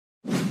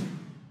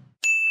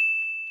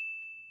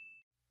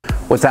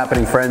What's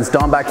happening, friends?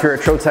 Don back here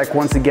at Trotec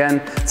once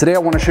again. Today I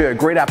want to show you a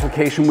great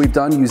application we've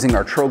done using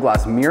our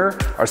TroGlass mirror,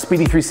 our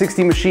Speedy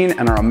 360 machine,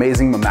 and our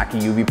amazing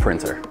Mimaki UV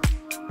printer.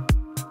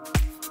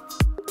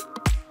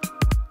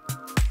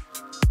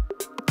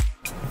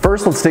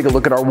 First, let's take a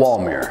look at our wall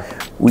mirror.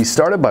 We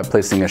started by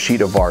placing a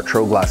sheet of our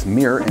TroGlass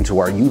mirror into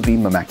our UV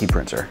Mimaki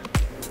printer.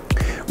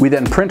 We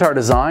then print our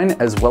design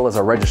as well as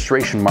our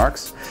registration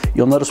marks.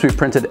 You'll notice we've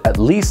printed at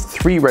least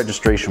 3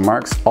 registration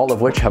marks, all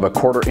of which have a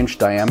 1/4 inch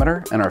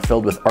diameter and are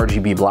filled with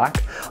RGB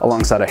black,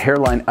 alongside a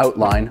hairline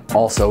outline,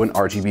 also in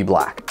RGB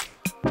black.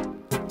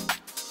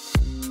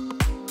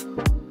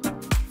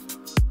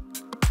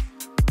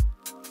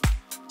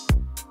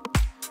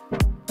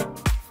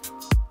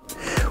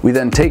 We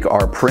then take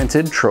our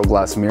printed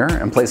TroGlass mirror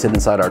and place it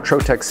inside our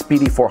Trotec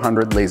Speedy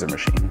 400 laser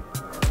machine.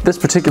 This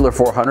particular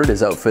 400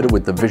 is outfitted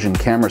with the Vision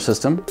camera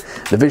system.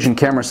 The Vision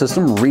camera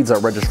system reads our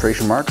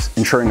registration marks,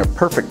 ensuring a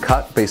perfect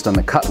cut based on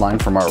the cut line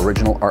from our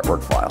original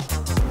artwork file.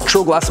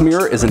 TroGlass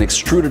mirror is an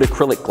extruded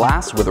acrylic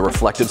glass with a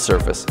reflective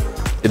surface.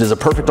 It is a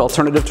perfect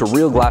alternative to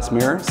real glass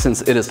mirror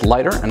since it is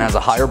lighter and has a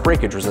higher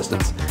breakage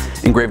resistance.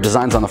 Engraved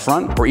designs on the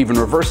front or even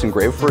reverse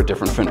engraved for a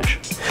different finish.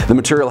 The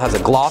material has a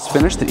gloss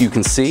finish that you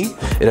can see.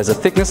 It has a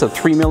thickness of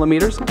 3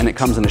 millimeters and it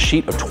comes in a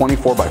sheet of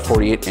 24 by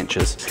 48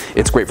 inches.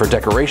 It's great for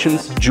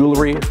decorations,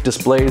 jewelry,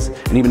 displays,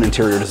 and even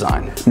interior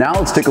design. Now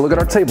let's take a look at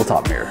our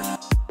tabletop mirror.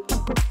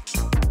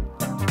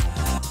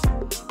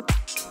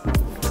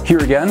 Here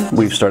again,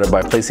 we've started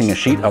by placing a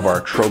sheet of our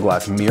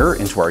TroGlass mirror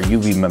into our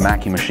UV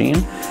Mimaki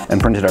machine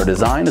and printed our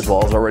design as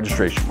well as our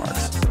registration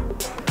marks.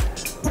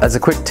 As a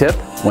quick tip,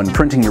 when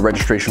printing your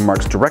registration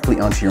marks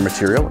directly onto your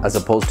material as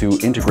opposed to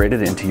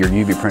integrated into your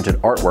UV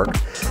printed artwork,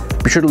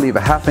 be sure to leave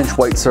a 1/2 inch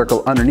white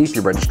circle underneath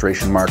your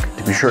registration mark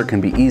to be sure it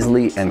can be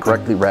easily and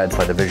correctly read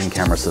by the Vision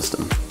camera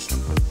system.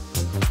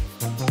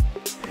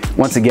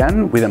 Once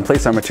again, we then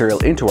place our material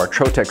into our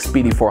Trotec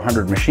Speedy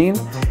 400 machine,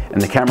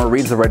 and the camera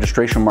reads the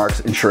registration marks,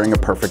 ensuring a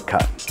perfect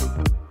cut.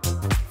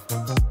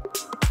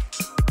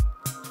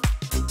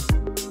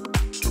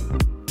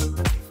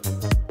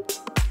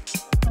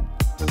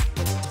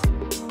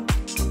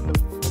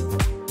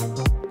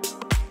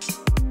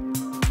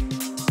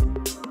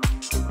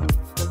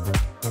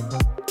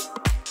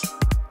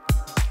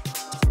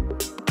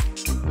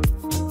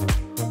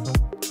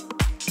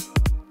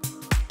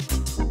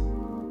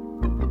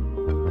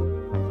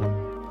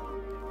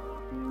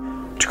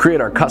 To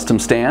create our custom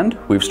stand,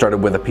 we've started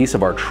with a piece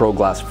of our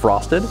TroGlass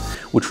Frosted,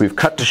 which we've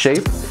cut to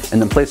shape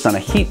and then placed on a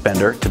heat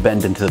bender to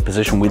bend into the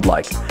position we'd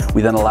like.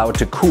 We then allow it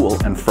to cool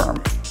and firm.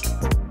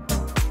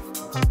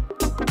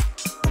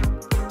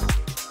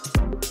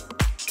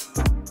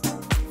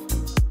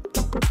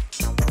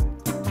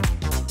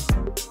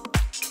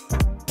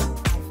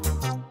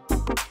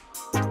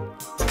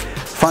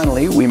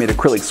 Finally, we made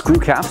acrylic screw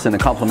caps in a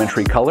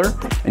complementary color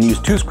and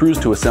used 2 screws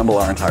to assemble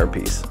our entire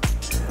piece.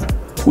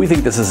 We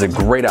think this is a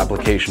great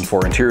application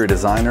for interior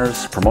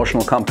designers,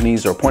 promotional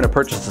companies, or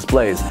point-of-purchase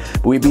displays,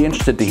 but we'd be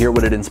interested to hear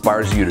what it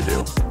inspires you to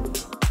do.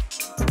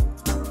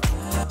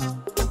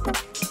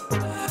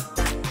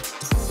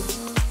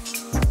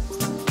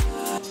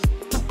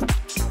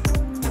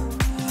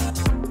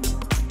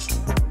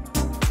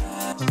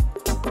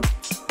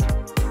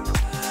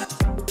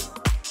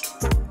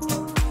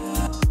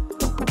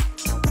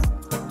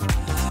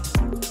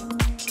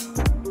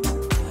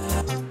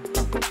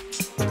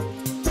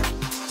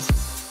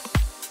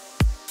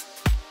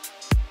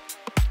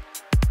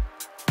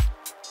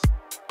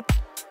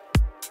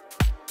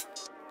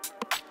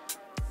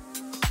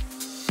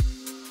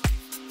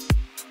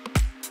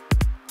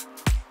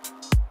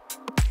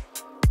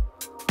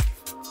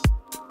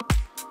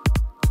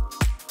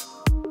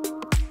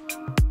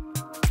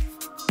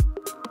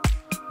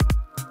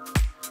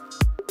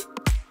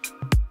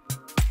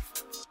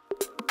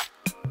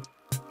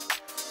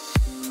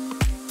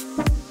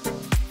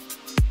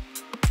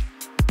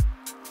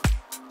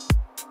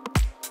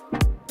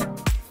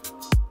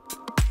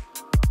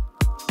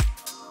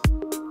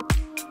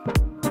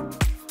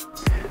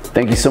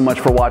 Thank you so much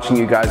for watching,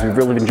 you guys. We've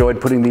really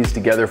enjoyed putting these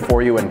together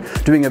for you and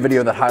doing a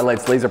video that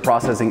highlights laser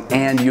processing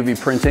and UV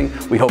printing.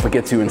 We hope it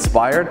gets you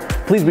inspired.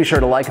 Please be sure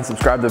to like and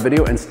subscribe to the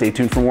video and stay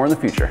tuned for more in the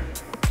future.